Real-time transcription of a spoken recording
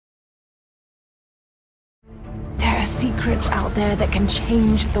secrets out there that can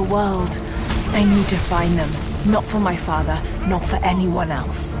change the world. I need to find them. Not for my father, not for anyone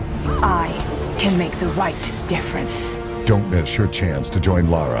else. I can make the right difference. Don't miss your chance to join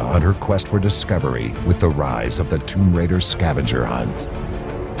Lara on her quest for discovery with the rise of the Tomb Raider scavenger hunt.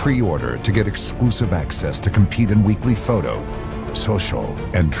 Pre-order to get exclusive access to compete in weekly photo, social,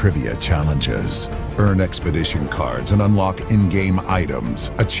 and trivia challenges. Earn expedition cards and unlock in-game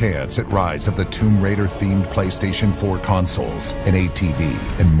items, a chance at Rise of the Tomb Raider-themed PlayStation 4 consoles, an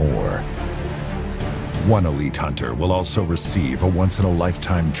ATV, and more. One elite hunter will also receive a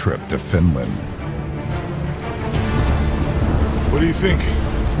once-in-a-lifetime trip to Finland. What do you think?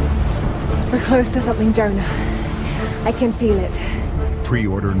 We're close to something, Jonah. I can feel it.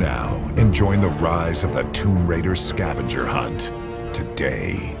 Pre-order now and join the Rise of the Tomb Raider scavenger hunt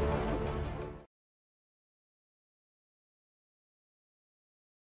today.